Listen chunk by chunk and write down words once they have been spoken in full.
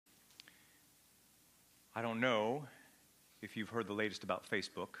I don't know if you've heard the latest about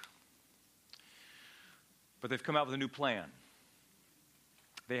Facebook, but they've come out with a new plan.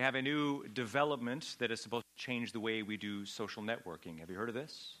 They have a new development that is supposed to change the way we do social networking. Have you heard of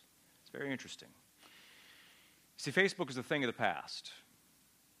this? It's very interesting. See, Facebook is a thing of the past,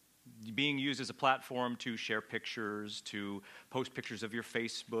 being used as a platform to share pictures, to post pictures of your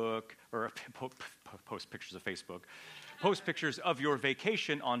Facebook, or post pictures of Facebook, post pictures of your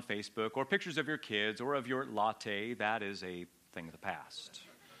vacation on Facebook, or pictures of your kids, or of your latte. That is a thing of the past.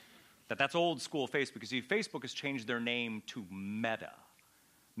 That's old school Facebook. You see, Facebook has changed their name to Meta.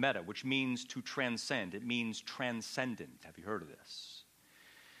 Meta, which means to transcend. It means transcendent. Have you heard of this?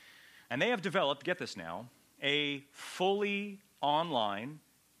 And they have developed, get this now, a fully online,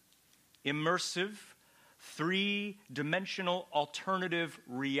 immersive, three-dimensional alternative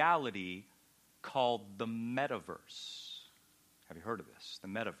reality called the metaverse. Have you heard of this? The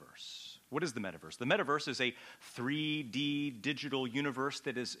metaverse. What is the metaverse? The metaverse is a 3D digital universe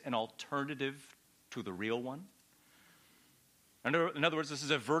that is an alternative to the real one. In other words, this is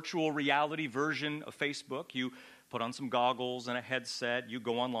a virtual reality version of Facebook. You put on some goggles and a headset, you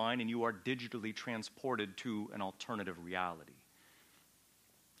go online, and you are digitally transported to an alternative reality.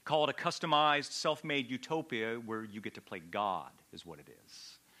 Call it a customized, self-made utopia where you get to play God, is what it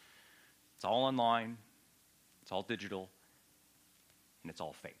is. It's all online, it's all digital, and it's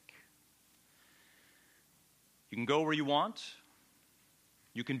all fake. You can go where you want.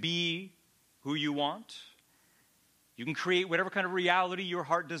 You can be who you want. You can create whatever kind of reality your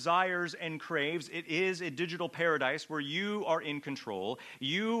heart desires and craves. It is a digital paradise where you are in control.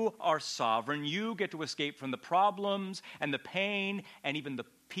 You are sovereign. You get to escape from the problems and the pain and even the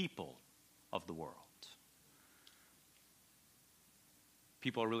people of the world.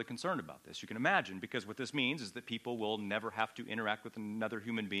 People are really concerned about this. You can imagine, because what this means is that people will never have to interact with another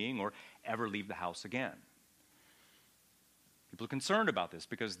human being or ever leave the house again. People are concerned about this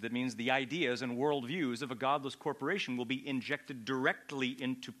because that means the ideas and worldviews of a godless corporation will be injected directly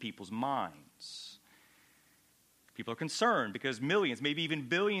into people's minds. People are concerned because millions, maybe even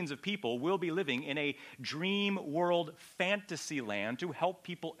billions of people will be living in a dream world fantasy land to help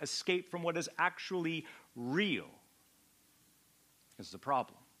people escape from what is actually real. This is a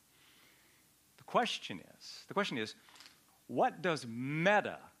problem. The question is, what does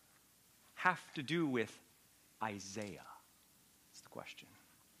meta have to do with Isaiah? That's the question.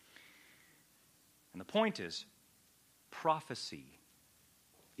 And the point is, prophecy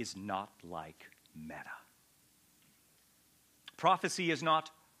is not like meta. Prophecy is not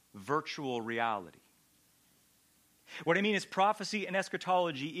virtual reality. What I mean is, prophecy and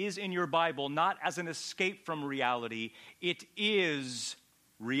eschatology is in your Bible not as an escape from reality, it is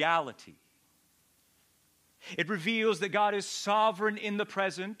reality. It reveals that God is sovereign in the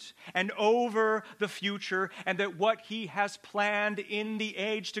present and over the future, and that what He has planned in the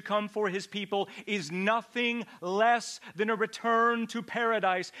age to come for His people is nothing less than a return to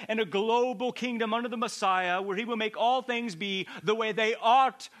paradise and a global kingdom under the Messiah, where He will make all things be the way they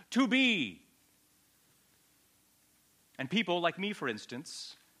ought to be. And people like me, for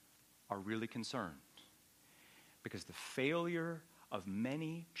instance, are really concerned because the failure of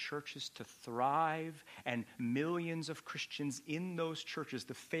many churches to thrive and millions of Christians in those churches,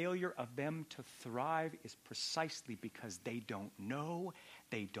 the failure of them to thrive is precisely because they don't know,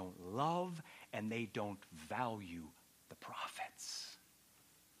 they don't love, and they don't value the prophets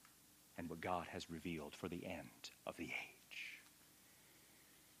and what God has revealed for the end of the age.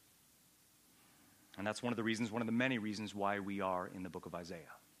 And that's one of the many reasons why we are in the book of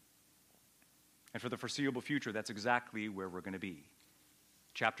Isaiah. And for the foreseeable future, that's exactly where we're going to be.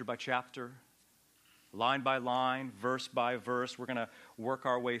 Chapter by chapter, line by line, verse by verse, we're going to work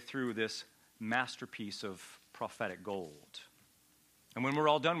our way through this masterpiece of prophetic gold. And when we're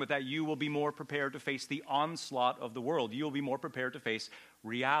all done with that, you will be more prepared to face the onslaught of the world. You'll be more prepared to face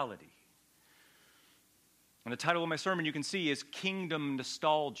reality. And the title of my sermon, you can see, is Kingdom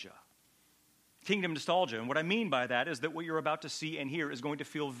Nostalgia. Kingdom nostalgia. And what I mean by that is that what you're about to see and hear is going to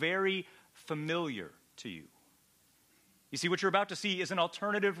feel very familiar to you. You see, what you're about to see is an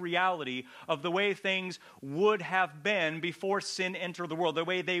alternative reality of the way things would have been before sin entered the world, the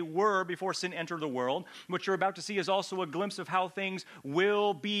way they were before sin entered the world. What you're about to see is also a glimpse of how things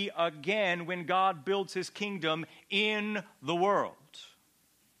will be again when God builds His kingdom in the world.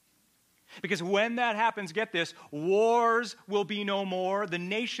 Because when that happens, get this, wars will be no more, the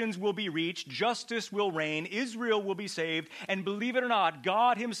nations will be reached, justice will reign, Israel will be saved, and believe it or not,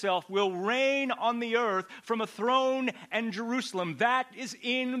 God Himself will reign on the earth from a throne in Jerusalem. That is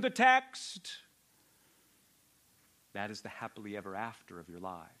in the text. That is the happily ever after of your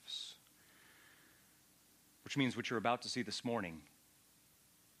lives. Which means what you're about to see this morning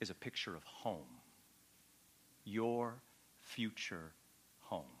is a picture of home. Your future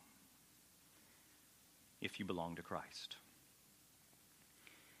home. If you belong to Christ.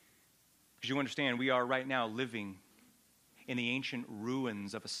 Because you understand, we are right now living in the ancient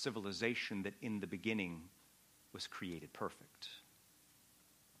ruins of a civilization that in the beginning was created perfect.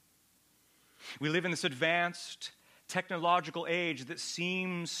 We live in this advanced technological age that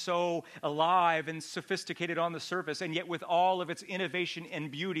seems so alive and sophisticated on the surface, and yet with all of its innovation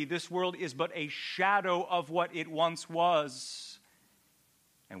and beauty, this world is but a shadow of what it once was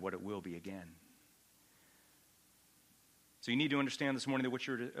and what it will be again. So you need to understand this morning that what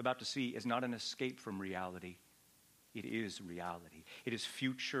you're about to see is not an escape from reality. It is reality. It is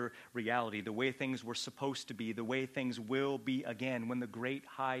future reality, the way things were supposed to be, the way things will be again when the great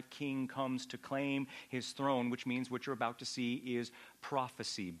high king comes to claim his throne, which means what you're about to see is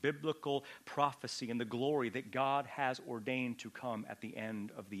prophecy, biblical prophecy, and the glory that God has ordained to come at the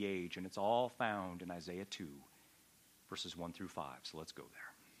end of the age. And it's all found in Isaiah 2, verses 1 through 5. So let's go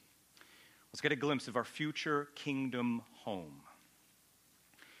there. Let's get a glimpse of our future kingdom home.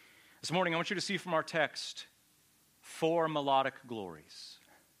 This morning, I want you to see from our text 4 melodic glories.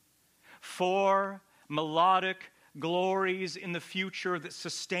 4 melodic glories in the future that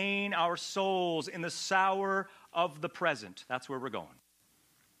sustain our souls in the sour of the present. That's where we're going.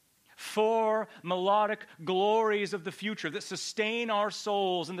 4 melodic glories of the future that sustain our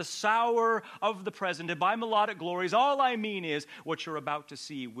souls in the sour of the present. And by melodic glories, all I mean is what you're about to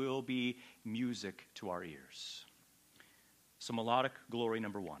see will be music to our ears. So melodic glory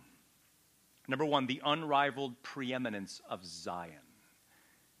number 1. Number 1, the unrivaled preeminence of Zion.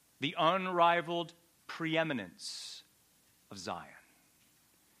 The unrivaled preeminence of Zion.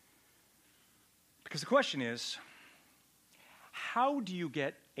 Because the question is, how do you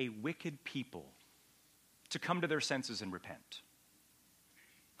get a wicked people to come to their senses and repent?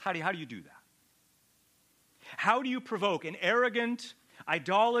 How do you do that? How do you provoke an arrogant,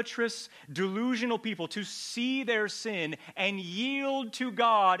 idolatrous, delusional people to see their sin and yield to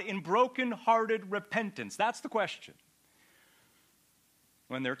God in broken-hearted repentance? That's the question.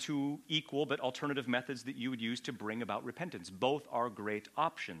 When there are 2 equal but alternative methods that you would use to bring about repentance. Both are great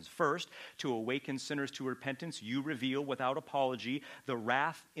options. First, to awaken sinners to repentance, you reveal without apology the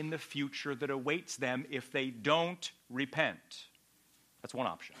wrath in the future that awaits them if they don't repent. That's one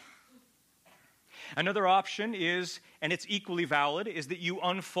option. Another option is, and it's equally valid, is that you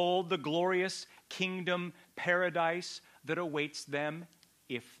unfold the glorious kingdom paradise that awaits them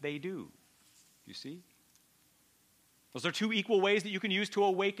if they do. You see? Those are 2 equal ways that you can use to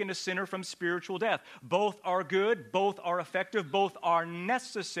awaken a sinner from spiritual death. Both are good, both are effective, both are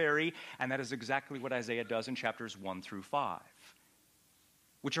necessary, and that is exactly what Isaiah does in chapters 1 through 5,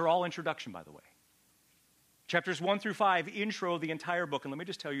 which are all introduction, by the way. Chapters 1 through 5 intro the entire book, and let me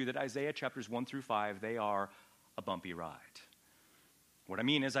just tell you that Isaiah chapters 1 through 5, they are a bumpy ride. What I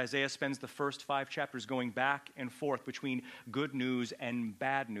mean is Isaiah spends the first 5 chapters going back and forth between good news and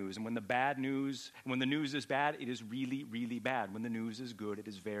bad news. And when the news is bad, it is really, really bad. When the news is good, it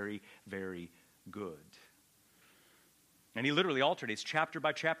is very, very good. And he literally alternates chapter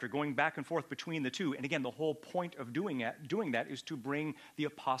by chapter, going back and forth between the 2. And again, the whole point of doing that is to bring the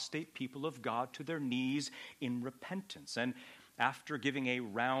apostate people of God to their knees in repentance. And after giving a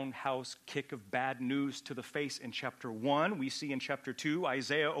roundhouse kick of bad news to the face in chapter 1, we see in chapter 2,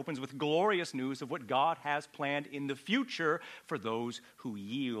 Isaiah opens with glorious news of what God has planned in the future for those who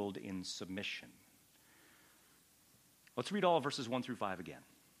yield in submission. Let's read all of verses 1 through 5 again.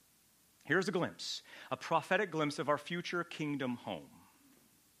 Here's a glimpse, a prophetic glimpse of our future kingdom home.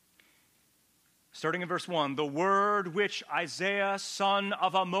 Starting in verse 1, the word which Isaiah, son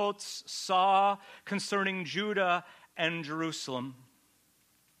of Amoz, saw concerning Judah and Jerusalem.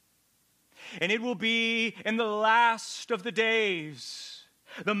 And it will be in the last of the days,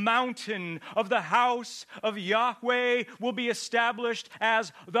 the mountain of the house of Yahweh will be established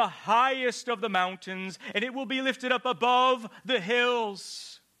as the highest of the mountains, and it will be lifted up above the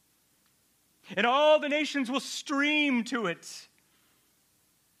hills. And all the nations will stream to it.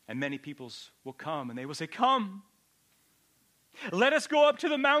 And many peoples will come, and they will say, come, let us go up to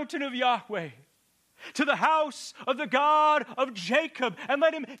the mountain of Yahweh, to the house of the God of Jacob, and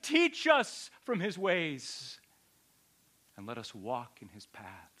let him teach us from his ways, and let us walk in his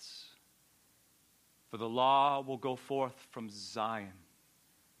paths. For the law will go forth from Zion,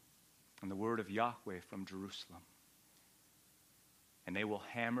 and the word of Yahweh from Jerusalem. And they will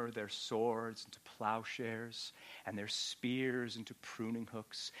hammer their swords into plowshares and their spears into pruning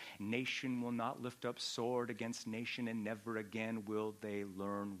hooks. Nation will not lift up sword against nation, and never again will they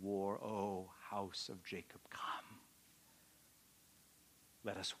learn war. Oh, how house of Jacob, come.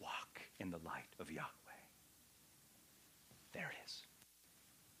 Let us walk in the light of Yahweh. There it is.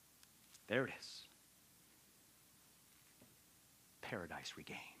 There it is. Paradise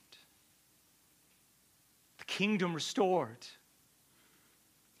regained. The kingdom restored.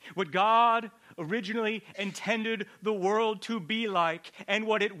 What God originally intended the world to be like, and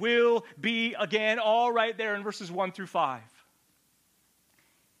what it will be again, all right there in verses 1 through 5.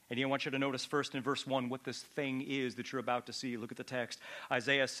 And I want you to notice first in verse 1 what this thing is that you're about to see. Look at the text.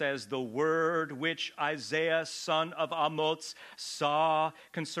 Isaiah says, the word which Isaiah, son of Amoz, saw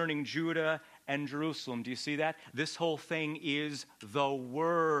concerning Judah and Jerusalem. Do you see that? This whole thing is the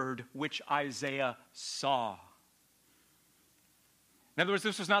word which Isaiah saw. In other words,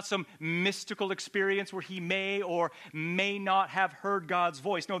 this was not some mystical experience where he may or may not have heard God's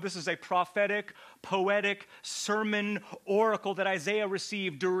voice. No, this is a prophetic, poetic sermon oracle that Isaiah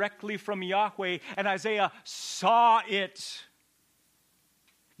received directly from Yahweh, and Isaiah saw it.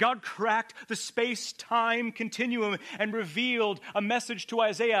 God cracked the space-time continuum and revealed a message to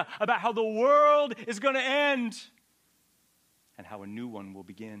Isaiah about how the world is going to end and how a new one will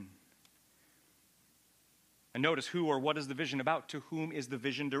begin. And notice who or what is the vision about? To whom is the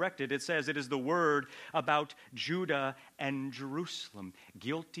vision directed? It says it is the word about Judah and Jerusalem.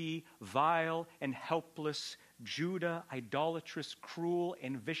 Guilty, vile, and helpless Judah, idolatrous, cruel,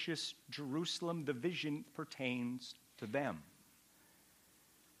 and vicious Jerusalem. The vision pertains to them.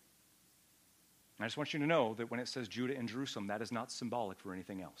 And I just want you to know that when it says Judah and Jerusalem, that is not symbolic for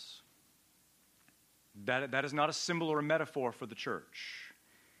anything else. That is not a symbol or a metaphor for the church.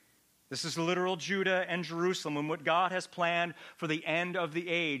 This is literal Judah and Jerusalem and what God has planned for the end of the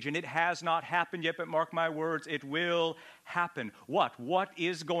age. And it has not happened yet, but mark my words, it will happen. What? What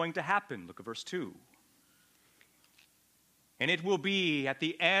is going to happen? Look at verse 2. And it will be at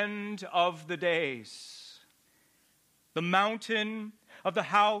the end of the days. The mountain of the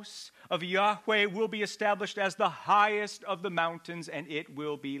house of Yahweh will be established as the highest of the mountains, and it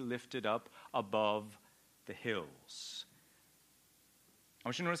will be lifted up above the hills. I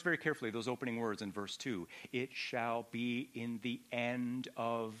want you to notice very carefully those opening words in verse 2. It shall be in the end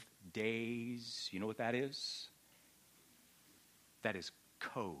of days. You know what that is? That is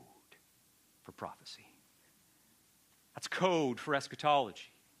code for prophecy. That's code for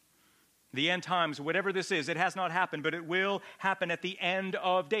eschatology. The end times, whatever this is, it has not happened, but it will happen at the end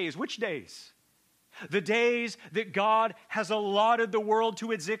of days. Which days? The days that God has allotted the world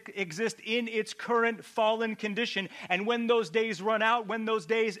to exist in its current fallen condition. And when those days run out, when those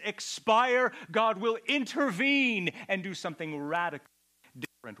days expire, God will intervene and do something radically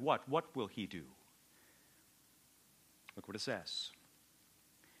different. What? What will he do? Look what it says.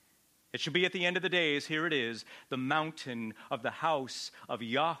 It shall be at the end of the days, here it is, the mountain of the house of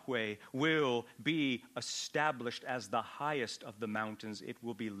Yahweh will be established as the highest of the mountains. It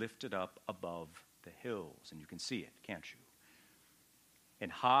will be lifted up above the hills. And you can see it, can't you? In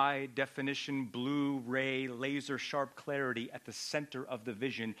high definition, Blu-ray, laser sharp clarity at the center of the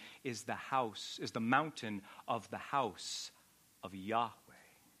vision is the mountain of the house of Yahweh.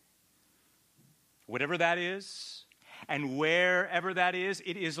 Whatever that is, and wherever that is,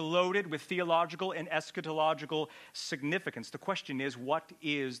 it is loaded with theological and eschatological significance. The question is, what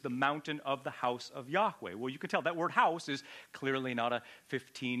is the mountain of the house of Yahweh? Well, you can tell that word house is clearly not a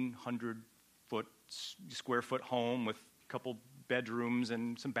 1,500 square foot home with a couple bedrooms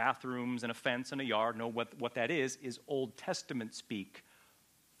and some bathrooms and a fence and a yard. No, what that is Old Testament speak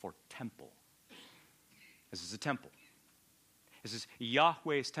for temple. This is a temple. This is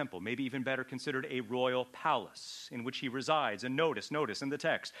Yahweh's temple, maybe even better considered a royal palace in which he resides. And notice in the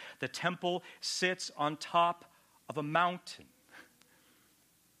text, the temple sits on top of a mountain.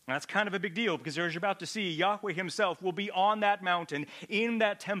 And that's kind of a big deal because as you're about to see, Yahweh himself will be on that mountain, in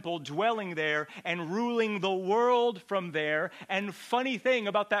that temple, dwelling there and ruling the world from there. And funny thing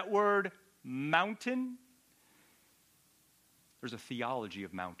about that word mountain, there's a theology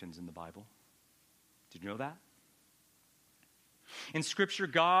of mountains in the Bible. Did you know that? In Scripture,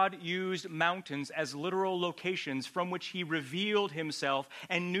 God used mountains as literal locations from which he revealed himself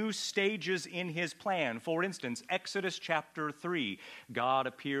and new stages in his plan. For instance, Exodus chapter 3, God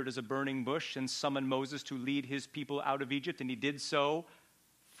appeared as a burning bush and summoned Moses to lead his people out of Egypt, and he did so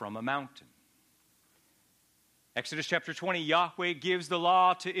from a mountain. Exodus chapter 20, Yahweh gives the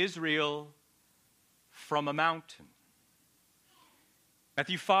law to Israel from a mountain.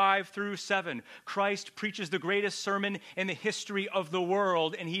 Matthew 5 through 7, Christ preaches the greatest sermon in the history of the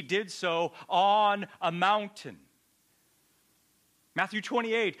world, and he did so on a mountain. Matthew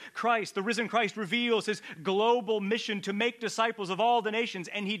 28, Christ, the risen Christ, reveals his global mission to make disciples of all the nations,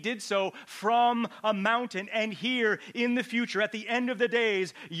 and he did so from a mountain. And here in the future, at the end of the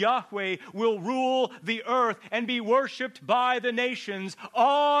days, Yahweh will rule the earth and be worshipped by the nations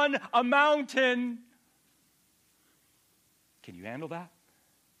on a mountain. Can you handle that?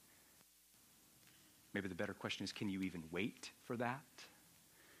 Maybe the better question is, can you even wait for that?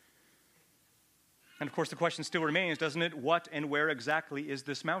 And of course, the question still remains, doesn't it? What and where exactly is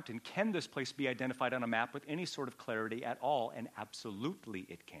this mountain? Can this place be identified on a map with any sort of clarity at all? And absolutely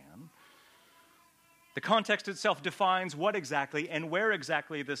it can. The context itself defines what exactly and where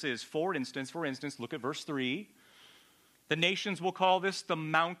exactly this is. For instance, look at verse 3. The nations will call this the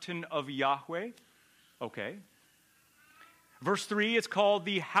mountain of Yahweh. Okay. Verse 3, it's called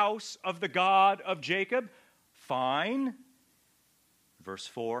the house of the God of Jacob. Fine. Verse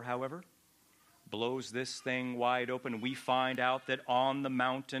 4, however, blows this thing wide open. We find out that on the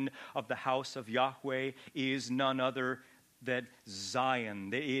mountain of the house of Yahweh is none other than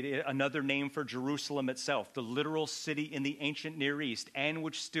Zion, another name for Jerusalem itself, the literal city in the ancient Near East, and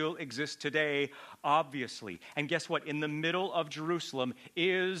which still exists today, obviously. And guess what? In the middle of Jerusalem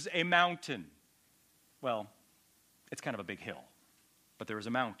is a mountain. Well, it's kind of a big hill, but there is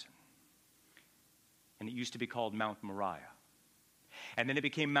a mountain. And it used to be called Mount Moriah. And then it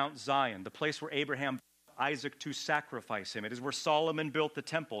became Mount Zion, the place where Abraham built Isaac to sacrifice him. It is where Solomon built the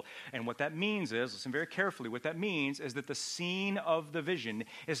temple. And what that means is, listen very carefully, what that means is that the scene of the vision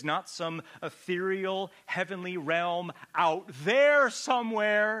is not some ethereal heavenly realm out there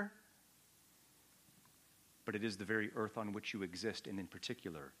somewhere, but it is the very earth on which you exist, and in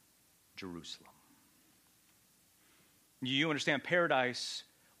particular, Jerusalem. You understand, paradise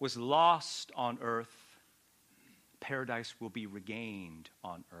was lost on earth. Paradise will be regained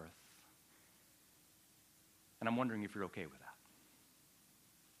on earth. And I'm wondering if you're okay with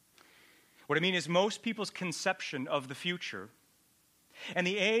that. What I mean is, most people's conception of the future and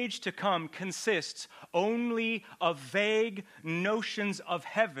the age to come consists only of vague notions of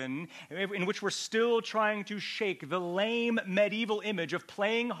heaven in which we're still trying to shake the lame medieval image of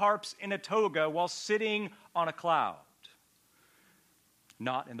playing harps in a toga while sitting on a cloud.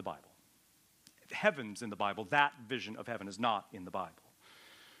 Not in the Bible. Heaven's in the Bible. That vision of heaven is not in the Bible.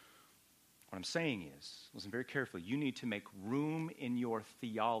 What I'm saying is, listen very carefully, you need to make room in your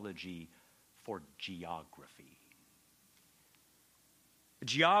theology for geography.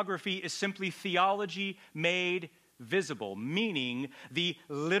 Geography is simply theology made visible, meaning the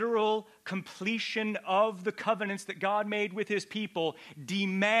literal completion of the covenants that God made with his people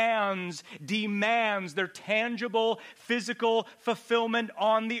demands their tangible, physical fulfillment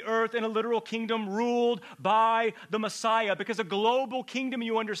on the earth in a literal kingdom ruled by the Messiah. Because a global kingdom,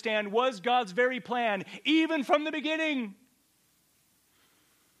 you understand, was God's very plan, even from the beginning.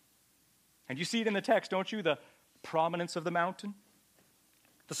 And you see it in the text, don't you? The prominence of the mountain,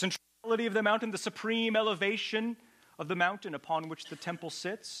 the centrality of the mountain, the supreme elevation of the mountain upon which the temple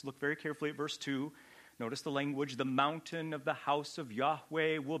sits. Look very carefully at verse 2. Notice the language. The mountain of the house of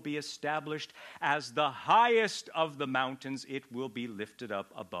Yahweh will be established as the highest of the mountains. It will be lifted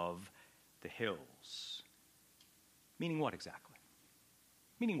up above the hills. Meaning what exactly?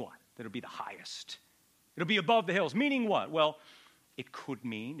 Meaning what? That it'll be the highest. It'll be above the hills. Meaning what? Well, it could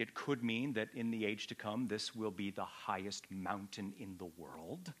mean that in the age to come, this will be the highest mountain in the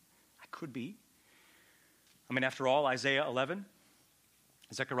world. It could be. I mean, after all, Isaiah 11,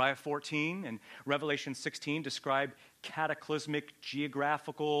 Zechariah 14, and Revelation 16 describe cataclysmic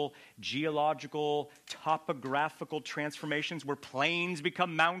geographical, geological, topographical transformations where plains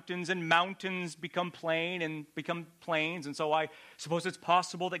become mountains and mountains become plain and become plains. And so I suppose it's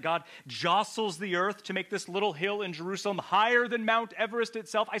possible that God jostles the earth to make this little hill in Jerusalem higher than Mount Everest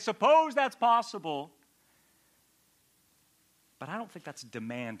itself. I suppose that's possible. But I don't think that's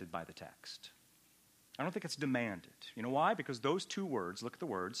demanded by the text. I don't think it's demanded. You know why? Because those two words, look at the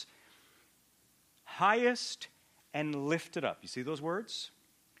words, highest and lifted up. You see those words?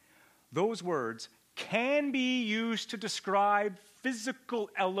 Those words can be used to describe physical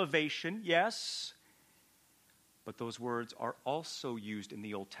elevation, yes, but those words are also used in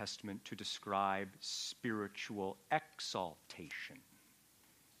the Old Testament to describe spiritual exaltation.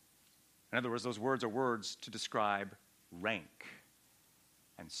 In other words, those words are words to describe rank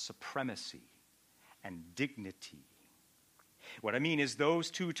and supremacy and dignity. What I mean is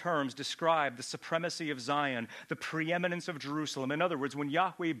those two terms describe the supremacy of Zion, the preeminence of Jerusalem. In other words, when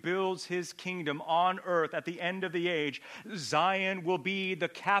Yahweh builds his kingdom on earth at the end of the age, Zion will be the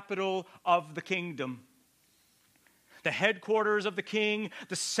capital of the kingdom. the headquarters of the king,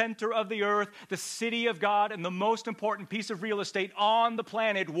 the center of the earth, the city of God, and the most important piece of real estate on the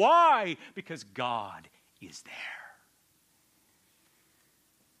planet. Why? Because God is there.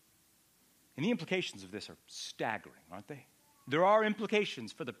 And the implications of this are staggering, aren't they? There are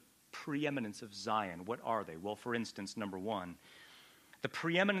implications for the preeminence of Zion. What are they? Well, for instance, number one, the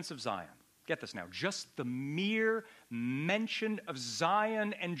preeminence of Zion. Get this now. Just the mere mention of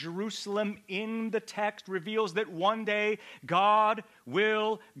Zion and Jerusalem in the text reveals that one day God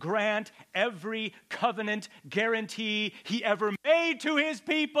will grant every covenant guarantee he ever made to his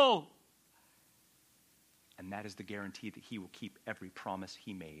people. And that is the guarantee that he will keep every promise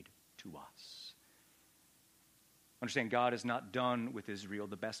he made to us. Understand, God is not done with Israel.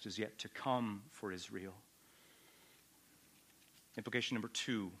 The best is yet to come for Israel. Implication number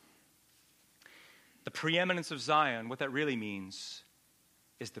two. The preeminence of Zion, what that really means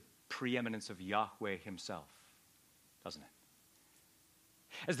is the preeminence of Yahweh himself, doesn't it?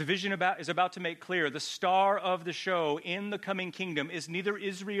 As the vision is about to make clear, the star of the show in the coming kingdom is neither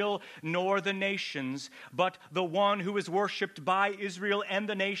Israel nor the nations, but the one who is worshipped by Israel and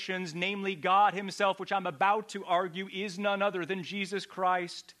the nations, namely God himself, which I'm about to argue is none other than Jesus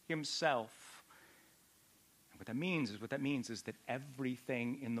Christ himself. What that means is that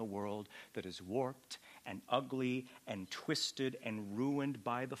everything in the world that is warped and ugly and twisted and ruined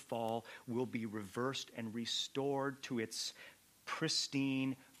by the fall will be reversed and restored to its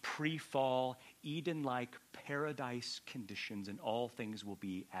pristine, pre-fall, Eden-like paradise conditions, and all things will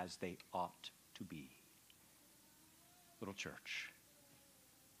be as they ought to be. Little church,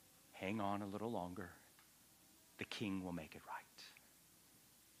 hang on a little longer. The King will make it right.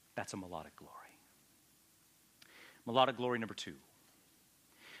 That's a melodic glory. Melodic glory number two.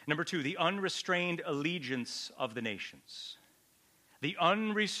 Number two, the unrestrained allegiance of the nations. The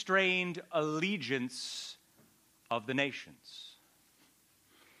unrestrained allegiance of the nations.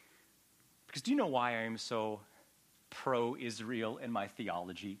 Because do you know why I am so pro-Israel in my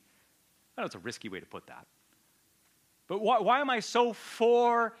theology? I know it's a risky way to put that. But why am I so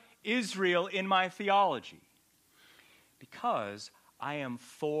for Israel in my theology? Because I am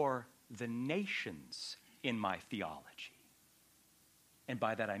for the nations in my theology. And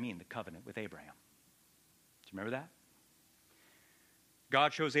by that I mean the covenant with Abraham. Do you remember that?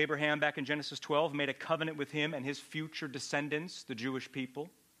 God chose Abraham back in Genesis 12, made a covenant with him and his future descendants, the Jewish people.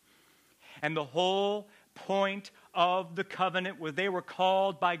 And the whole point of the covenant was they were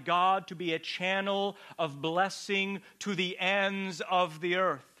called by God to be a channel of blessing to the ends of the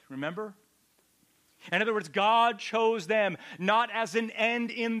earth. Remember? In other words, God chose them not as an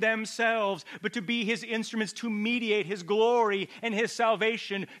end in themselves, but to be his instruments to mediate his glory and his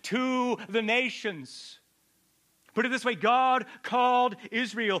salvation to the nations. Put it this way, God called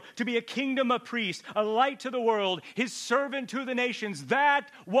Israel to be a kingdom of priests, a light to the world, his servant to the nations.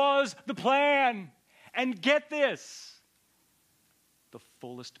 That was the plan. And get this, the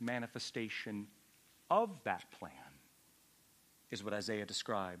fullest manifestation of that plan is what Isaiah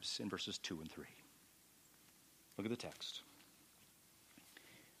describes in verses 2 and 3. Look at the text.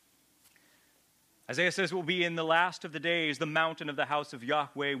 Isaiah says, it will be in the last of the days, the mountain of the house of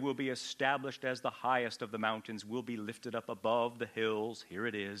Yahweh will be established as the highest of the mountains, will be lifted up above the hills. Here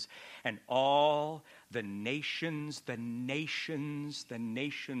it is. And all the nations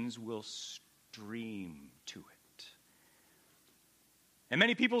will stream to it. And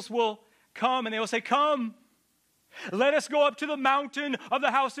many peoples will come and they will say, come. Let us go up to the mountain of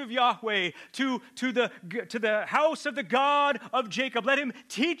the house of Yahweh, to the house of the God of Jacob. Let him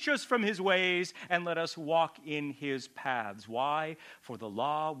teach us from his ways, and let us walk in his paths. Why? For the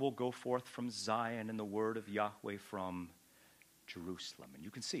law will go forth from Zion, and the word of Yahweh from Jerusalem. And you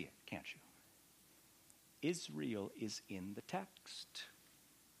can see it, can't you? Israel is in the text.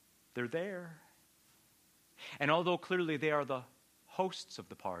 They're there. And although clearly they are the hosts of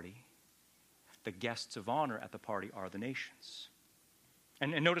the party, the guests of honor at the party are the nations.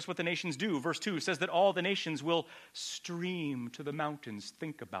 And notice what the nations do. Verse 2 says that all the nations will stream to the mountains.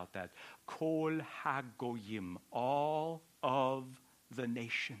 Think about that. Kol hagoyim, all of the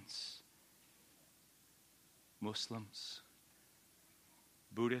nations. Muslims,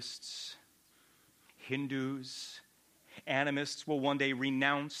 Buddhists, Hindus, animists will one day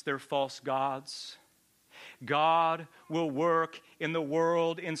renounce their false gods. God will work in the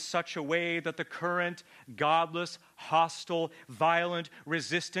world in such a way that the current godless, hostile, violent,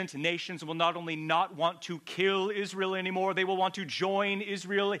 resistant nations will not only not want to kill Israel anymore, they will want to join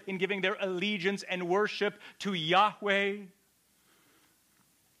Israel in giving their allegiance and worship to Yahweh.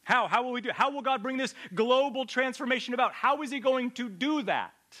 How will we do it? How will God bring this global transformation about? How is he going to do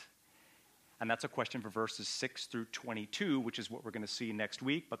that? And that's a question for verses 6 through 22, which is what we're going to see next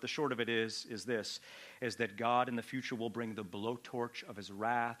week. But the short of it is that God in the future will bring the blowtorch of his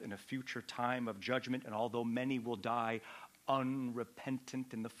wrath in a future time of judgment. And although many will die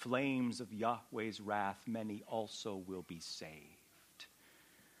unrepentant in the flames of Yahweh's wrath, many also will be saved.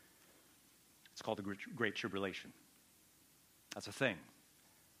 It's called the Great Tribulation. That's a thing.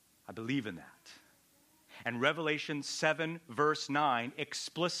 I believe in that. And Revelation 7, verse 9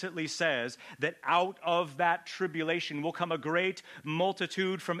 explicitly says that out of that tribulation will come a great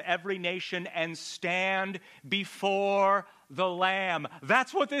multitude from every nation and stand before the Lamb.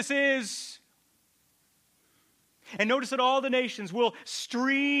 That's what this is. And notice that all the nations will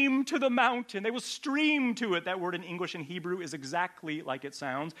stream to the mountain. They will stream to it. That word in English and Hebrew is exactly like it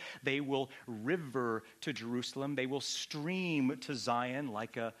sounds. They will river to Jerusalem. They will stream to Zion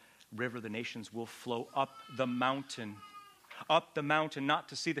like a river. The nations will flow up the mountain, not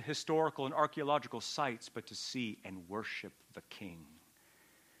to see the historical and archaeological sites, but to see and worship the King.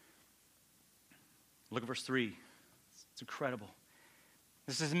 Look at verse 3. It's incredible.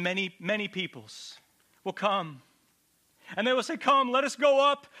 This is many, many peoples will come. And they will say, come, let us go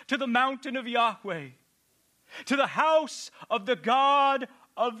up to the mountain of Yahweh, to the house of the God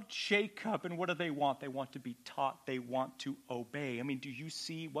of Jacob. And what do they want? They want to be taught. They want to obey. I mean, do you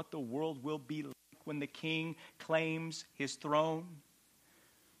see what the world will be like when the king claims his throne?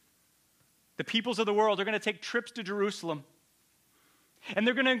 The peoples of the world are going to take trips to Jerusalem. And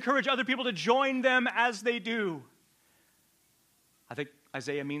they're going to encourage other people to join them as they do. I think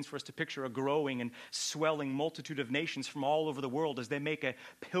Isaiah means for us to picture a growing and swelling multitude of nations from all over the world as they make a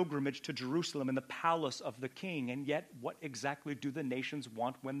pilgrimage to Jerusalem in the palace of the king. And yet, what exactly do the nations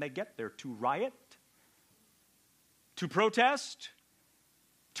want when they get there? To riot? To protest?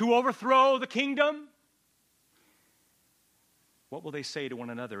 To overthrow the kingdom? What will they say to one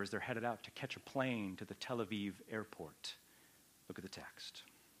another as they're headed out to catch a plane to the Tel Aviv airport? Look at the text.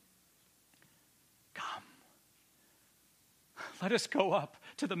 Come. Let us go up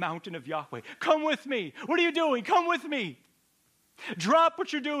to the mountain of Yahweh. Come with me. What are you doing? Come with me. Drop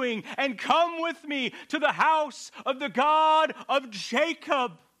what you're doing and come with me to the house of the God of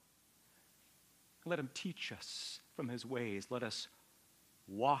Jacob. Let him teach us from his ways. Let us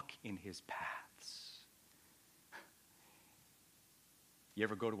walk in his paths. You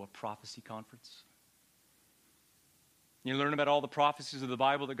ever go to a prophecy conference? You learn about all the prophecies of the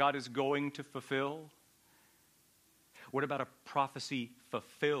Bible that God is going to fulfill. What about a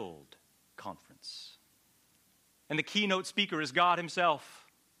prophecy-fulfilled conference? And the keynote speaker is God himself.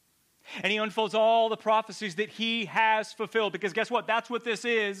 And he unfolds all the prophecies that he has fulfilled. Because guess what? That's what this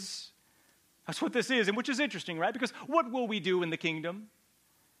is. That's what this is. And which is interesting, right? Because what will we do in the kingdom?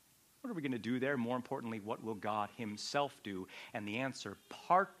 What are we going to do there? More importantly, what will God himself do? And the answer,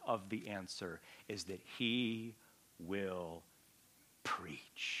 part of the answer, is that he will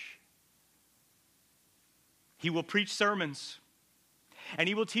preach. He will preach sermons, and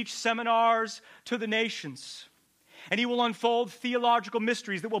he will teach seminars to the nations, and he will unfold theological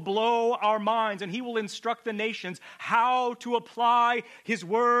mysteries that will blow our minds, and he will instruct the nations how to apply his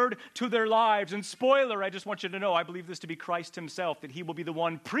word to their lives. And spoiler, I just want you to know, I believe this to be Christ himself, that he will be the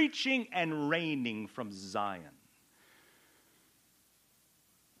one preaching and reigning from Zion.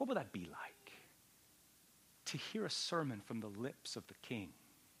 What will that be like? To hear a sermon from the lips of the King.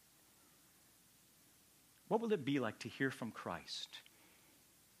 What will it be like to hear from Christ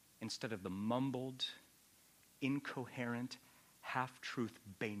instead of the mumbled, incoherent, half-truth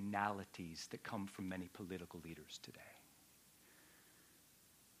banalities that come from many political leaders today?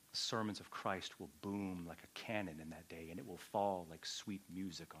 The sermons of Christ will boom like a cannon in that day, and it will fall like sweet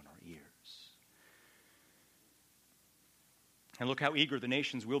music on our ears. And look how eager the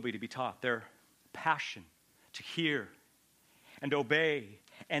nations will be to be taught. Their passion to hear and obey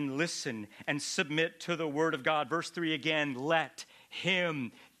and listen and submit to the word of God. Verse 3 again, let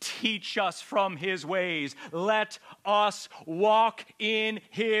him teach us from his ways. Let us walk in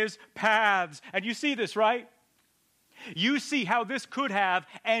his paths. And you see this, right? You see how this could have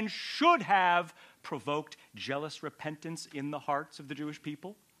and should have provoked jealous repentance in the hearts of the Jewish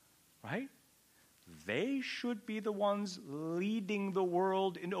people, right? They should be the ones leading the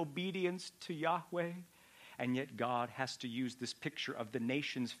world in obedience to Yahweh. And yet God has to use this picture of the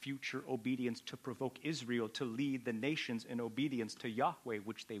nation's future obedience to provoke Israel to lead the nations in obedience to Yahweh,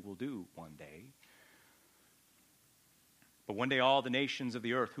 which they will do one day. But one day all the nations of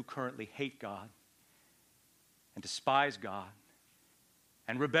the earth who currently hate God and despise God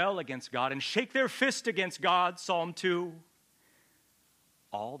and rebel against God and shake their fist against God, Psalm 2,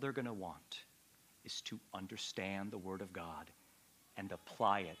 all they're going to want is to understand the Word of God and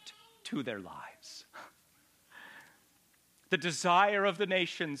apply it to their lives. The desire of the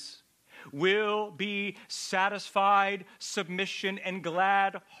nations will be satisfied submission and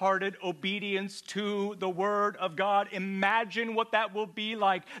glad-hearted obedience to the word of God. Imagine what that will be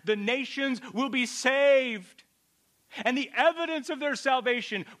like. The nations will be saved. And the evidence of their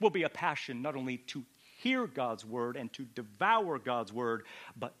salvation will be a passion not only to hear God's word and to devour God's word,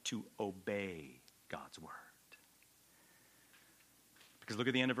 but to obey God's word. Because look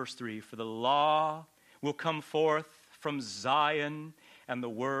at the end of verse 3. For the law will come forth from Zion, and the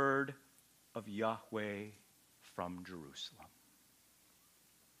word of Yahweh from Jerusalem.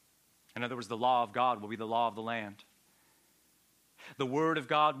 In other words, the law of God will be the law of the land. The word of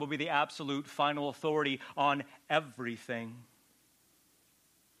God will be the absolute final authority on everything.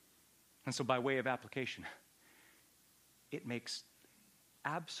 And so by way of application, it makes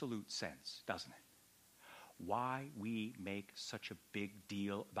absolute sense, doesn't it? Why we make such a big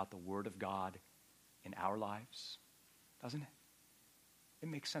deal about the word of God in our lives, doesn't it? It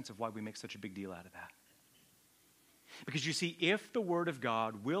makes sense of why we make such a big deal out of that. Because you see, if the word of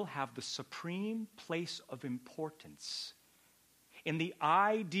God will have the supreme place of importance in the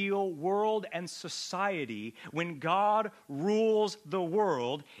ideal world and society, when God rules the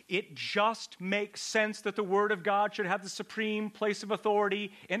world, it just makes sense that the word of God should have the supreme place of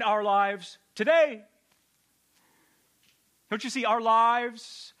authority in our lives today. Don't you see, our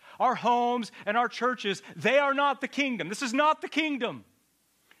lives, our homes, and our churches, they are not the kingdom. This is not the kingdom.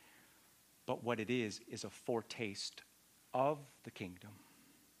 But what it is a foretaste of the kingdom.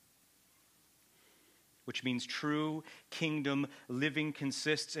 Which means true kingdom living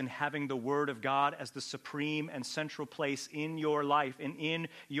consists in having the word of God as the supreme and central place in your life and in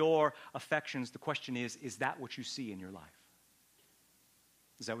your affections. The question is that what you see in your life?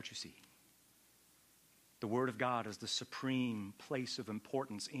 Is that what you see? The word of God is the supreme place of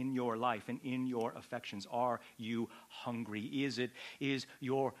importance in your life and in your affections. Are you hungry? Is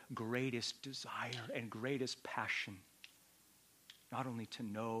your greatest desire and greatest passion not only to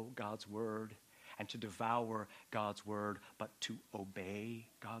know God's word and to devour God's word, but to obey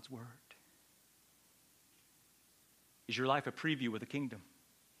God's word? Is your life a preview of the kingdom?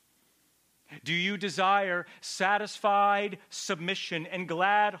 Do you desire satisfied submission and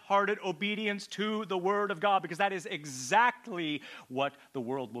glad-hearted obedience to the word of God? Because that is exactly what the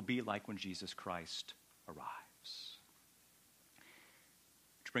world will be like when Jesus Christ arrives.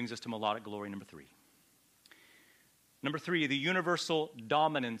 Which brings us to melodic glory number 3. Number 3, the universal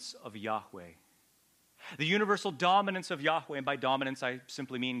dominance of Yahweh. The universal dominance of Yahweh, and by dominance I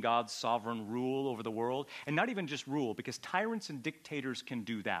simply mean God's sovereign rule over the world, and not even just rule, because tyrants and dictators can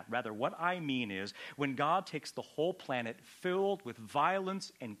do that. Rather, what I mean is when God takes the whole planet filled with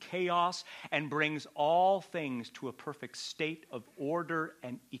violence and chaos and brings all things to a perfect state of order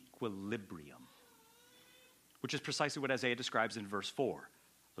and equilibrium, which is precisely what Isaiah describes in verse 4.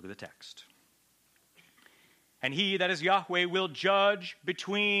 Look at the text. And he, that is Yahweh, will judge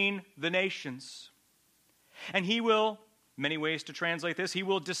between the nations. And he will, many ways to translate this, he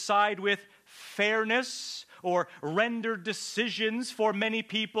will decide with fairness or render decisions for many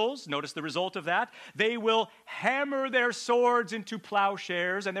peoples. Notice the result of that. They will hammer their swords into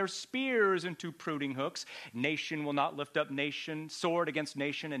plowshares and their spears into pruning hooks. Nation will not lift up nation, sword against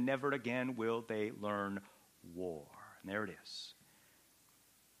nation, and never again will they learn war. And there it is.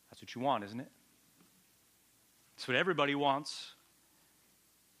 That's what you want, isn't it? That's what everybody wants.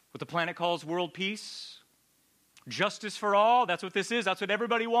 What the planet calls world peace. Justice for all, that's what this is. That's what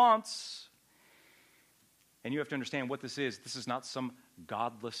everybody wants. And you have to understand what this is. This is not some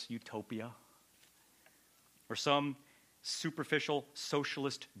godless utopia or some superficial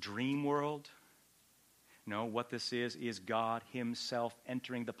socialist dream world. No, what this is God himself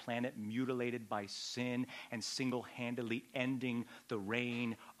entering the planet mutilated by sin and single-handedly ending the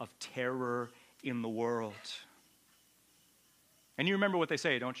reign of terror in the world. And you remember what they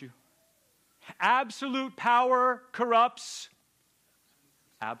say, don't you? Absolute power corrupts.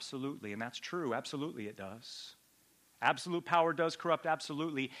 Absolutely, and that's true. Absolutely it does. Absolute power does corrupt,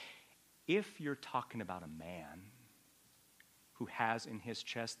 absolutely. If you're talking about a man who has in his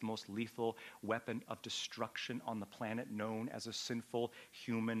chest the most lethal weapon of destruction on the planet known as a sinful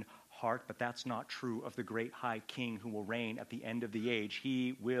human heart, but that's not true of the great high king who will reign at the end of the age.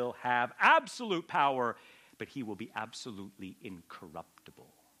 He will have absolute power, but he will be absolutely incorruptible.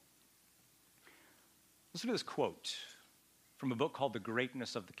 Listen to this quote from a book called The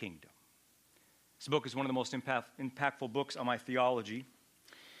Greatness of the Kingdom. This book is one of the most impactful books on my theology.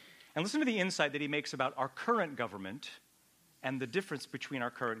 And listen to the insight that he makes about our current government and the difference between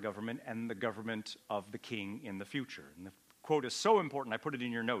our current government and the government of the king in the future. And the quote is so important, I put it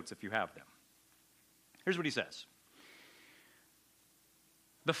in your notes if you have them. Here's what he says.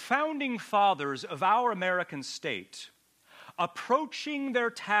 The founding fathers of our American state, approaching their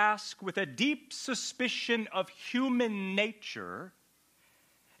task with a deep suspicion of human nature,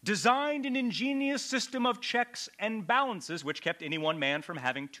 designed an ingenious system of checks and balances which kept any one man from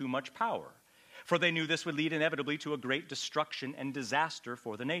having too much power, for they knew this would lead inevitably to a great destruction and disaster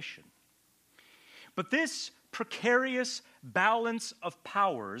for the nation. But this precarious balance of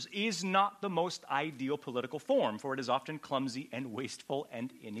powers is not the most ideal political form, for it is often clumsy and wasteful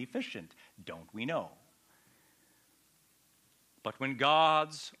and inefficient, don't we know? But when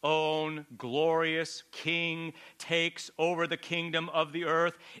God's own glorious King takes over the kingdom of the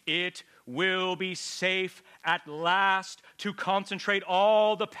earth, it will be safe at last to concentrate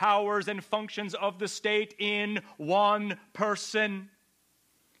all the powers and functions of the state in one person.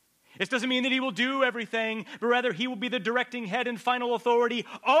 This doesn't mean that he will do everything, but rather he will be the directing head and final authority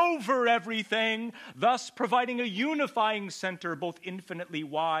over everything, thus providing a unifying center, both infinitely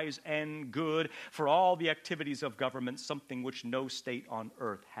wise and good for all the activities of government, something which no state on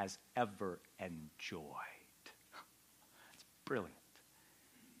earth has ever enjoyed. It's brilliant.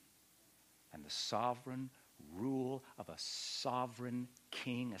 And the sovereign rule of a sovereign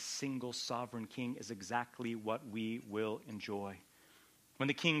king, a single sovereign king, is exactly what we will enjoy. When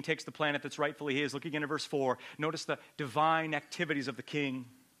the king takes the planet that's rightfully his, look again at verse 4. Notice the divine activities of the king.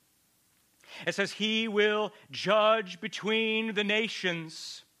 It says, he will judge between the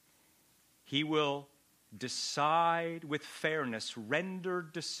nations. He will decide with fairness, render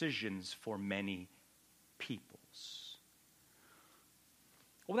decisions for many peoples.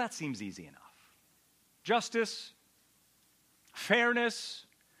 Well, that seems easy enough. Justice, fairness,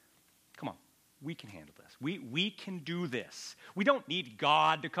 come on. We can handle this. We can do this. We don't need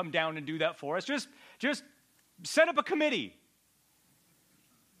God to come down and do that for us. Just set up a committee.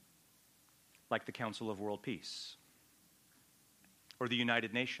 Like the Council of World Peace, or the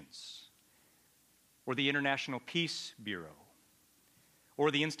United Nations, or the International Peace Bureau, or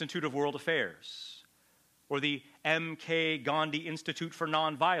the Institute of World Affairs, or the M.K. Gandhi Institute for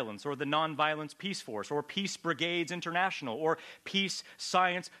Nonviolence, or the Nonviolence Peace Force, or Peace Brigades International, or Peace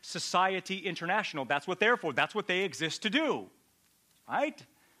Science Society International. That's what they're for. That's what they exist to do. Right?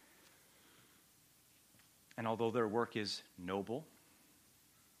 And although their work is noble,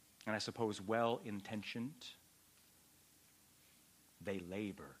 and I suppose well-intentioned, they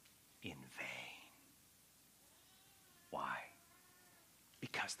labor in vain. Why?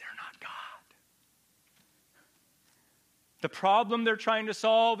 Because they're not God. The problem they're trying to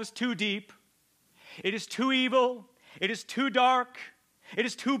solve is too deep. It is too evil. It is too dark. It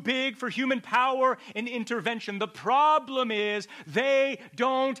is too big for human power and intervention. The problem is they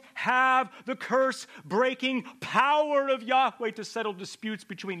don't have the curse-breaking power of Yahweh to settle disputes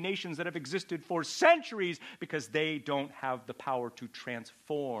between nations that have existed for centuries, because they don't have the power to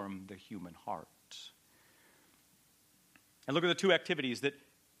transform the human heart. And look at the two activities that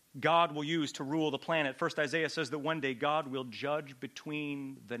God will use to rule the planet. First, Isaiah says that one day God will judge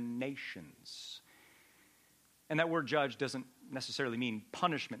between the nations. And that word judge doesn't necessarily mean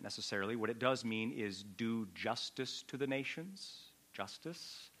punishment necessarily. What it does mean is do justice to the nations.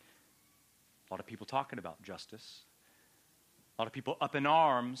 Justice. A lot of people talking about justice. A lot of people up in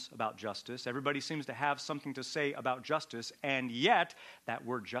arms about justice. Everybody seems to have something to say about justice, and yet that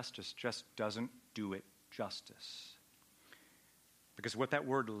word justice just doesn't do it justice. Because what that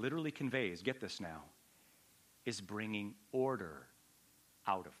word literally conveys, get this now, is bringing order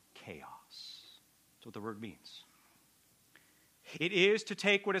out of chaos. That's what the word means. It is to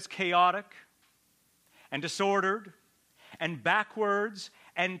take what is chaotic and disordered and backwards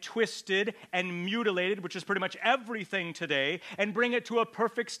and twisted and mutilated, which is pretty much everything today, and bring it to a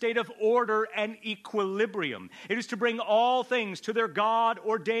perfect state of order and equilibrium. It is to bring all things to their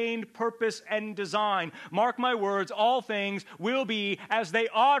God-ordained purpose and design. Mark my words, all things will be as they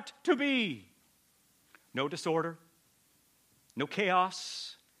ought to be. No disorder, no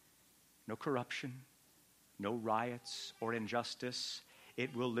chaos, no corruption, no riots or injustice.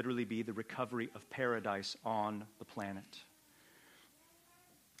 It will literally be the recovery of paradise on the planet.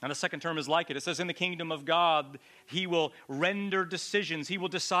 And the second term is like it. It says in the kingdom of God, he will render decisions. He will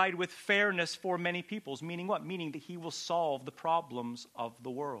decide with fairness for many peoples. Meaning what? Meaning that he will solve the problems of the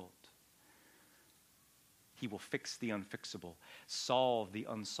world. He will fix the unfixable, solve the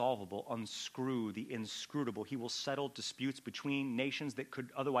unsolvable, unscrew the inscrutable. He will settle disputes between nations that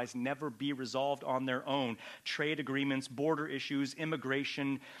could otherwise never be resolved on their own. Trade agreements, border issues,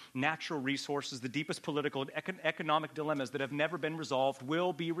 immigration, natural resources, the deepest political and economic dilemmas that have never been resolved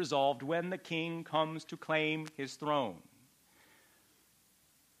will be resolved when the king comes to claim his throne.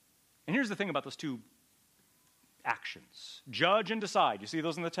 And here's the thing about those two actions. Judge and decide. You see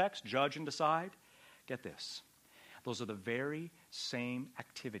those in the text? Judge and decide. Get this. Those are the very same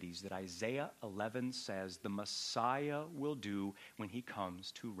activities that Isaiah 11 says the Messiah will do when he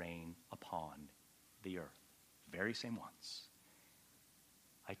comes to reign upon the earth. Very same ones.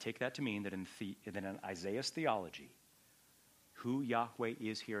 I take that to mean that in Isaiah's theology, who Yahweh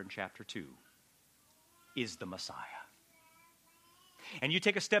is here in chapter 2 is the Messiah. And you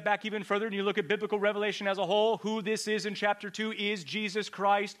take a step back even further and you look at biblical revelation as a whole, who this is in chapter 2 is Jesus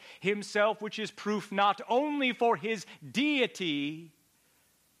Christ himself, which is proof not only for his deity,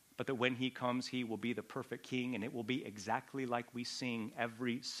 but that when he comes, he will be the perfect king, and it will be exactly like we sing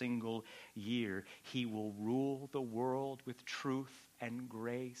every single year. He will rule the world with truth and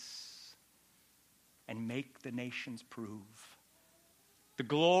grace and make the nations prove the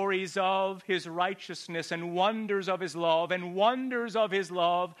glories of his righteousness and wonders of his love, and wonders of his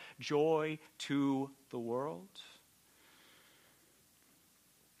love, joy to the world.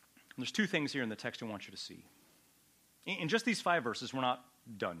 And there's two things here in the text I want you to see. In just these 5 verses, we're not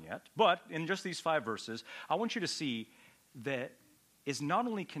done yet, but in just these 5 verses, I want you to see that is not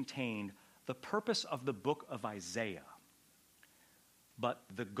only contained the purpose of the book of Isaiah, but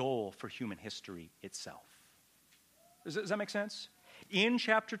the goal for human history itself. Does that make sense? In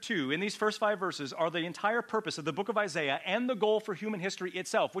chapter 2, in these first 5 verses, are the entire purpose of the book of Isaiah and the goal for human history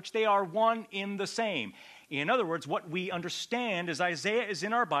itself, which they are one in the same. In other words, what we understand is Isaiah is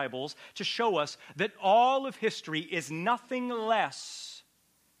in our Bibles to show us that all of history is nothing less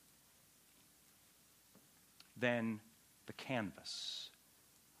than the canvas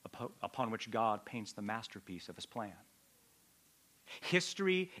upon which God paints the masterpiece of his plan.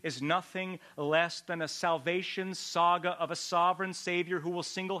 History is nothing less than a salvation saga of a sovereign Savior who will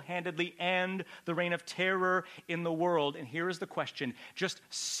single-handedly end the reign of terror in the world. And here is the question. Just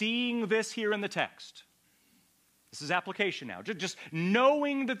seeing this here in the text, this is application now. Just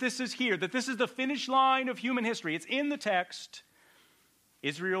knowing that this is here, that this is the finish line of human history. It's in the text.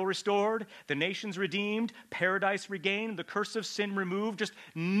 Israel restored, the nations redeemed, paradise regained, the curse of sin removed. Just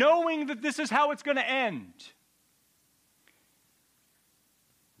knowing that this is how it's going to end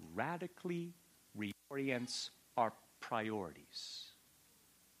radically reorients our priorities,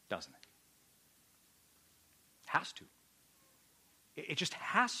 doesn't it? Has to. It just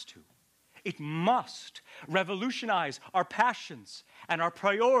has to. It must revolutionize our passions and our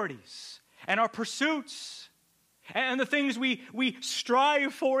priorities and our pursuits and the things we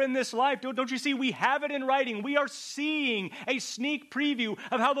strive for in this life. Don't you see? We have it in writing. We are seeing a sneak preview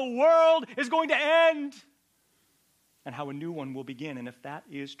of how the world is going to end and how a new one will begin. And if that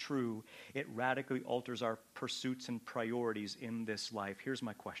is true, it radically alters our pursuits and priorities in this life. Here's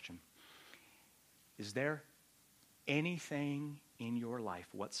my question. Is there anything in your life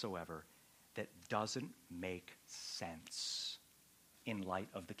whatsoever that doesn't make sense in light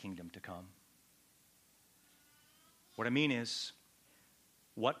of the kingdom to come? What I mean is,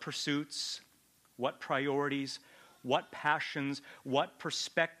 what pursuits, what priorities, what passions, what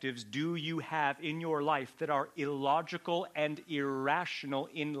perspectives do you have in your life that are illogical and irrational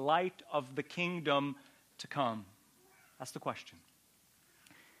in light of the kingdom to come? That's the question.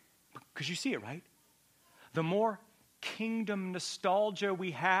 Because you see it, right? The more kingdom nostalgia we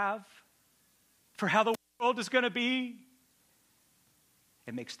have for how the world is going to be,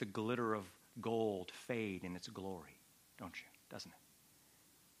 it makes the glitter of gold fade in its glory, don't you? Doesn't it?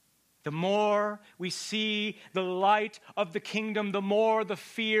 The more we see the light of the kingdom, the more the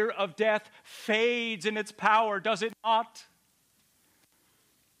fear of death fades in its power, does it not?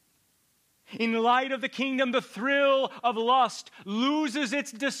 In light of the kingdom, the thrill of lust loses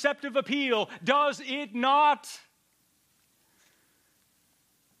its deceptive appeal, does it not?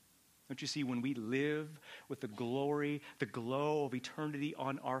 Don't you see, when we live with the glory, the glow of eternity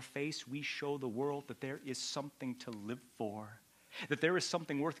on our face, we show the world that there is something to live for. That there is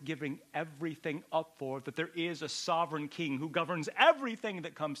something worth giving everything up for, that there is a sovereign king who governs everything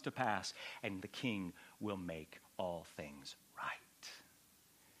that comes to pass, and the king will make all things right.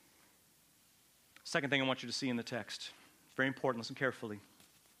 Second thing I want you to see in the text, it's very important, listen carefully.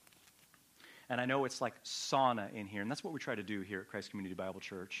 And I know it's like sauna in here, and that's what we try to do here at Christ Community Bible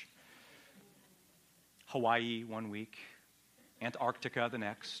Church. Hawaii one week, Antarctica the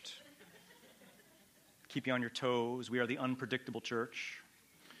next. Keep you on your toes. We are the unpredictable church.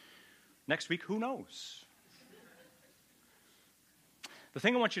 Next week, who knows? The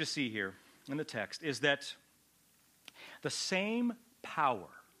thing I want you to see here in the text is that the same power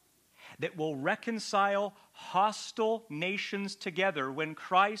that will reconcile hostile nations together when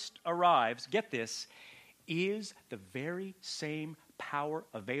Christ arrives, get this, is the very same power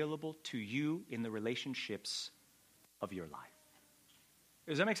available to you in the relationships of your life.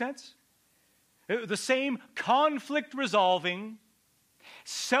 Does that make sense? The same conflict resolving,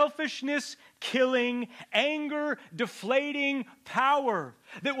 selfishness killing, anger deflating power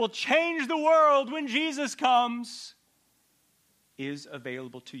that will change the world when Jesus comes is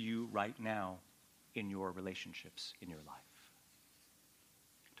available to you right now in your relationships in your life.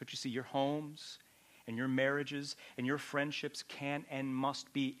 Don't you see, your homes and your marriages and your friendships can and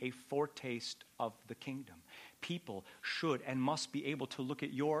must be a foretaste of the kingdom. People should and must be able to look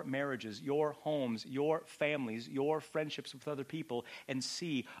at your marriages, your homes, your families, your friendships with other people and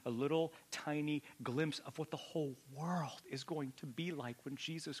see a little tiny glimpse of what the whole world is going to be like when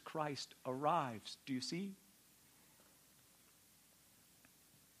Jesus Christ arrives. Do you see?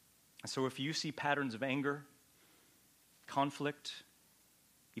 So if you see patterns of anger, conflict,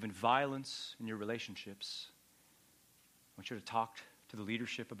 even violence in your relationships, I want you to talk to the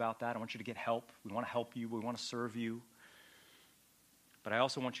leadership about that. I want you to get help. We want to help you. We want to serve you. But I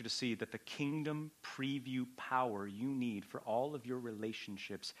also want you to see that the kingdom preview power you need for all of your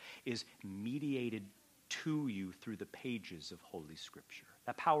relationships is mediated to you through the pages of Holy Scripture.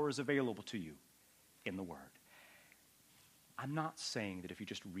 That power is available to you in the Word. I'm not saying that if you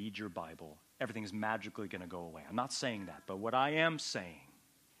just read your Bible, everything is magically going to go away. I'm not saying that. But what I am saying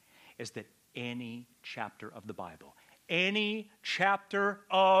is that any chapter of the Bible,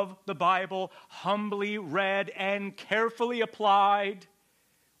 humbly read and carefully applied,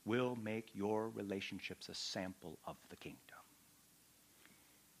 will make your relationships a sample of the kingdom.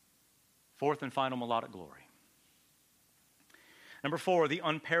 Fourth and final melodic glory. Number 4, the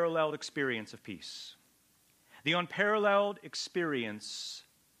unparalleled experience of peace. The unparalleled experience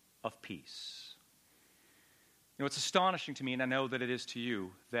of peace. You know, it's astonishing to me, and I know that it is to you,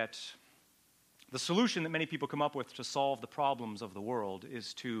 that the solution that many people come up with to solve the problems of the world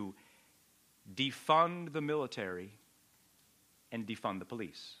is to defund the military and defund the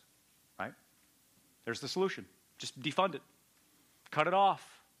police, right? There's the solution. Just defund it. Cut it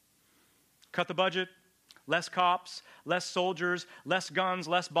off. Cut the budget. Less cops, less soldiers, less guns,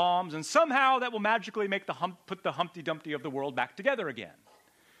 less bombs, and somehow that will magically make put the Humpty Dumpty of the world back together again.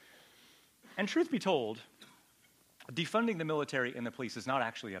 And truth be told, defunding the military and the police is not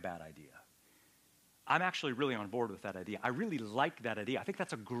actually a bad idea. I'm actually really on board with that idea. I really like that idea. I think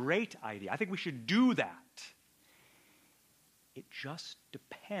that's a great idea. I think we should do that. It just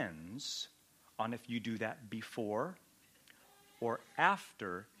depends on if you do that before or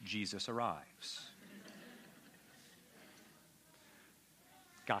after Jesus arrives.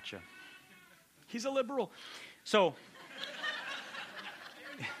 Gotcha. He's a liberal. So,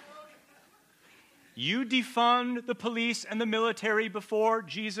 you defund the police and the military before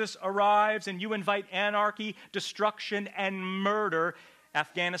Jesus arrives, and you invite anarchy, destruction, and murder.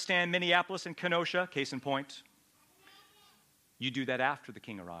 Afghanistan, Minneapolis, and Kenosha, case in point. You do that after the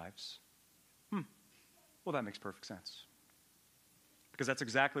king arrives. Well, that makes perfect sense. Because that's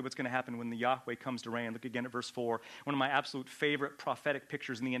exactly what's going to happen when the Yahweh comes to reign. Look again at verse 4. One of my absolute favorite prophetic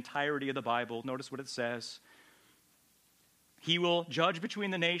pictures in the entirety of the Bible. Notice what it says. He will judge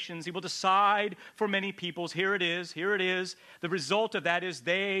between the nations. He will decide for many peoples. Here it is. Here it is. The result of that is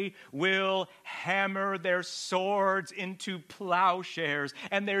they will hammer their swords into plowshares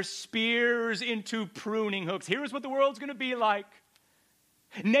and their spears into pruning hooks. Here's what the world's going to be like.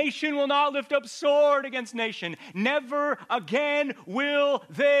 Nation will not lift up sword against nation. Never again will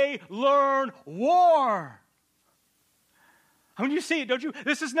they learn war. I mean, you see it, don't you?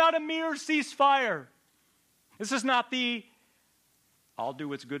 This is not a mere ceasefire. This is not the, I'll do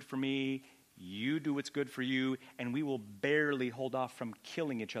what's good for me, you do what's good for you, and we will barely hold off from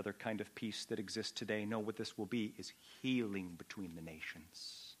killing each other kind of peace that exists today. No, what this will be is healing between the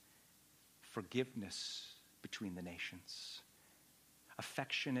nations. Forgiveness between the nations.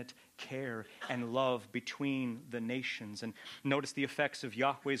 Affectionate care and love between the nations. And notice the effects of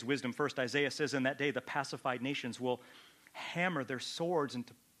Yahweh's wisdom. First, Isaiah says, in that day the pacified nations will hammer their swords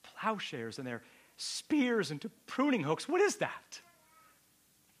into plowshares and their spears into pruning hooks. What is that?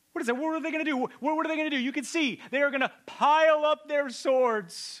 What is that? What are they going to do? What are they going to do? You can see they are going to pile up their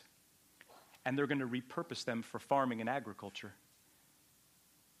swords and they're going to repurpose them for farming and agriculture.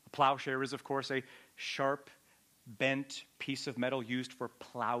 A plowshare is, of course, a sharp, bent piece of metal used for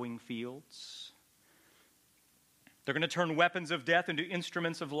plowing fields. They're going to turn weapons of death into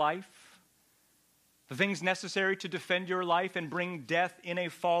instruments of life. The things necessary to defend your life and bring death in a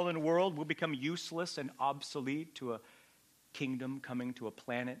fallen world will become useless and obsolete to a kingdom coming to a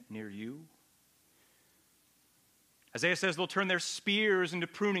planet near you. Isaiah says they'll turn their spears into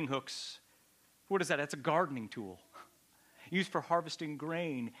pruning hooks. What is that? That's a gardening tool. used for harvesting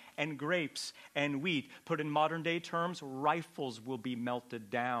grain and grapes and wheat. Put in modern day terms, rifles will be melted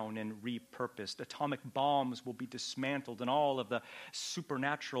down and repurposed. Atomic bombs will be dismantled, and all of the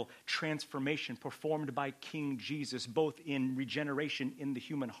supernatural transformation performed by King Jesus, both in regeneration in the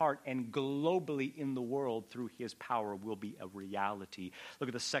human heart and globally in the world through his power, will be a reality. Look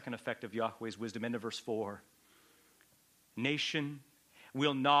at the second effect of Yahweh's wisdom, end of verse 4. Nation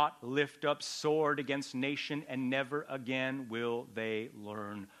will not lift up sword against nation, and never again will they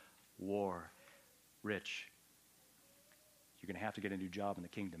learn war. Rich, you're going to have to get a new job in the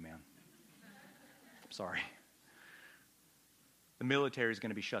kingdom, man. I'm sorry. The military is going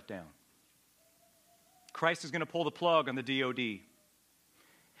to be shut down. Christ is going to pull the plug on the DOD.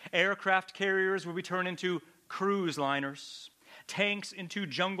 Aircraft carriers will be turned into cruise liners. Tanks into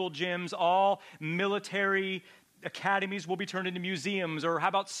jungle gyms. All military academies will be turned into museums. Or how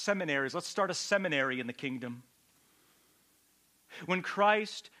about seminaries? Let's start a seminary in the kingdom. When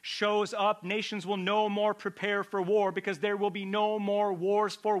Christ shows up, nations will no more prepare for war, because there will be no more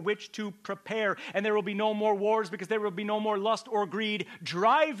wars for which to prepare. And there will be no more wars because there will be no more lust or greed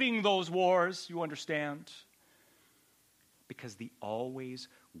driving those wars, you understand? Because the always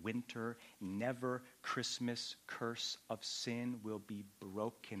winter, never Christmas curse of sin will be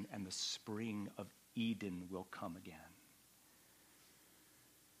broken, and the spring of Eden will come again.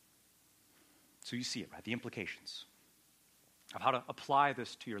 So you see it, right? The implications of how to apply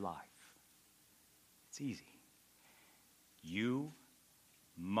this to your life. It's easy. You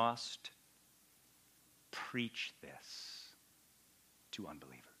must preach this to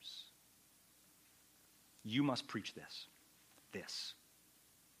unbelievers. You must preach this.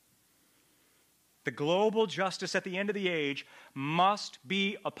 The global justice at the end of the age must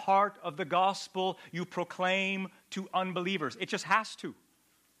be a part of the gospel you proclaim to unbelievers. It just has to.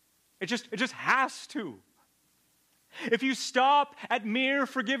 It just has to. If you stop at mere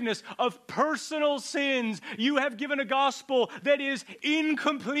forgiveness of personal sins, you have given a gospel that is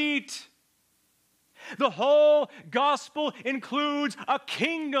incomplete. The whole gospel includes a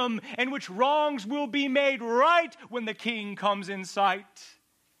kingdom in which wrongs will be made right when the king comes in sight.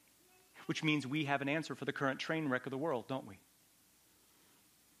 Which means we have an answer for the current train wreck of the world, don't we?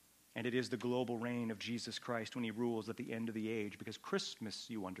 And it is the global reign of Jesus Christ when he rules at the end of the age, because Christmas,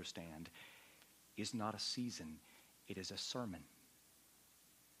 you understand, is not a season. It is a sermon,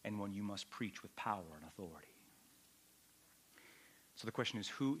 and one you must preach with power and authority. So the question is,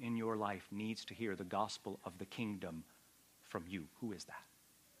 who in your life needs to hear the gospel of the kingdom from you? Who is that?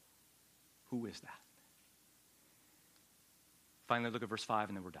 Who is that? Finally, look at verse 5,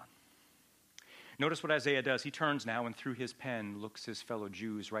 and then we're done. Notice what Isaiah does. He turns now, and through his pen looks his fellow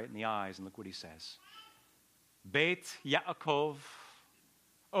Jews right in the eyes, and look what he says. Beit Yaakov,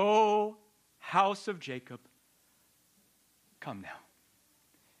 O house of Jacob, come now,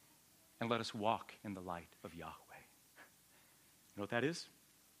 and let us walk in the light of Yahweh. You know what that is?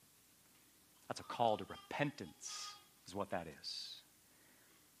 That's a call to repentance, is what that is.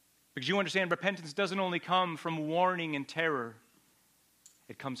 Because you understand, repentance doesn't only come from warning and terror.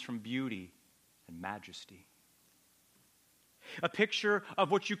 It comes from beauty and majesty. A picture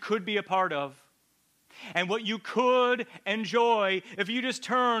of what you could be a part of, and what you could enjoy if you just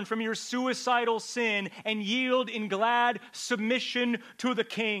turn from your suicidal sin and yield in glad submission to the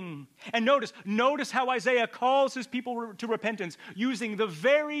King. And notice how Isaiah calls his people to repentance, using the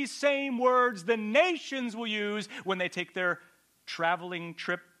very same words the nations will use when they take their traveling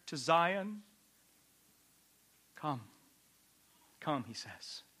trip to Zion. Come, he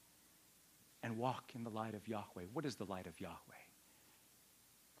says, and walk in the light of Yahweh. What is the light of Yahweh?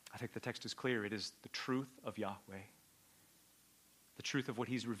 I think the text is clear. It is the truth of Yahweh, the truth of what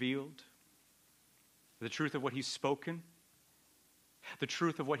he's revealed, the truth of what he's spoken, the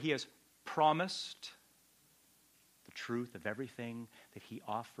truth of what he has promised, the truth of everything that he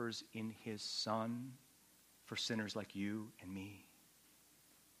offers in his Son for sinners like you and me.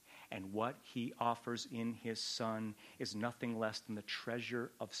 And what he offers in his Son is nothing less than the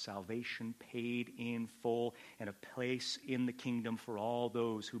treasure of salvation paid in full, and a place in the kingdom for all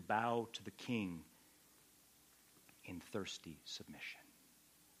those who bow to the King in thirsty submission.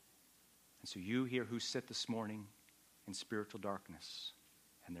 And so you here who sit this morning in spiritual darkness,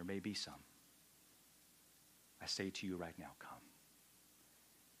 and there may be some, I say to you right now, come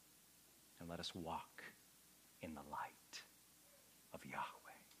and let us walk in the light of Yahweh.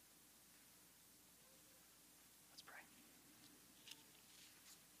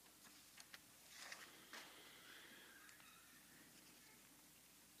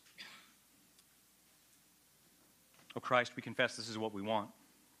 Oh Christ, we confess this is what we want.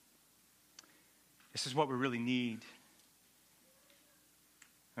 This is what we really need.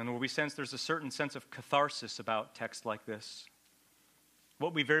 And Lord, we sense there's a certain sense of catharsis about texts like this.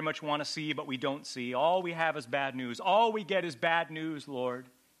 What we very much want to see, but we don't see. All we have is bad news. All we get is bad news, Lord,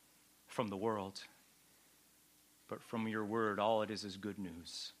 from the world. But from your word, all it is good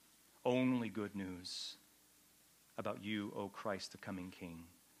news. Only good news about you, O Christ, the coming King.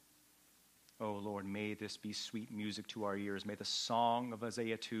 Oh, Lord, may this be sweet music to our ears. May the song of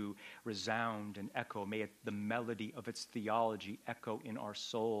Isaiah 2 resound and echo. May the melody of its theology echo in our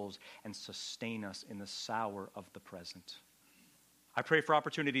souls and sustain us in the sour of the present. I pray for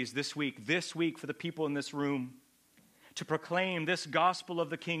opportunities this week for the people in this room to proclaim this gospel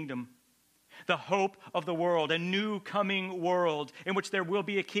of the kingdom, the hope of the world, a new coming world in which there will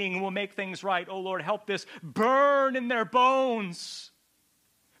be a king who will make things right. Oh, Lord, help this burn in their bones.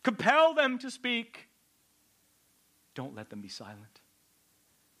 Compel them to speak. Don't let them be silent.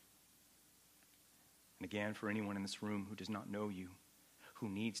 And again, for anyone in this room who does not know you, who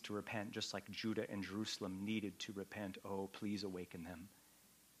needs to repent, just like Judah and Jerusalem needed to repent, oh, please awaken them.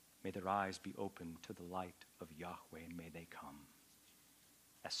 May their eyes be open to the light of Yahweh, and may they come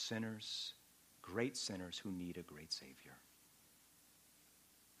as sinners, great sinners who need a great Savior.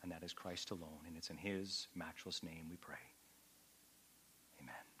 And that is Christ alone, and it's in his matchless name we pray.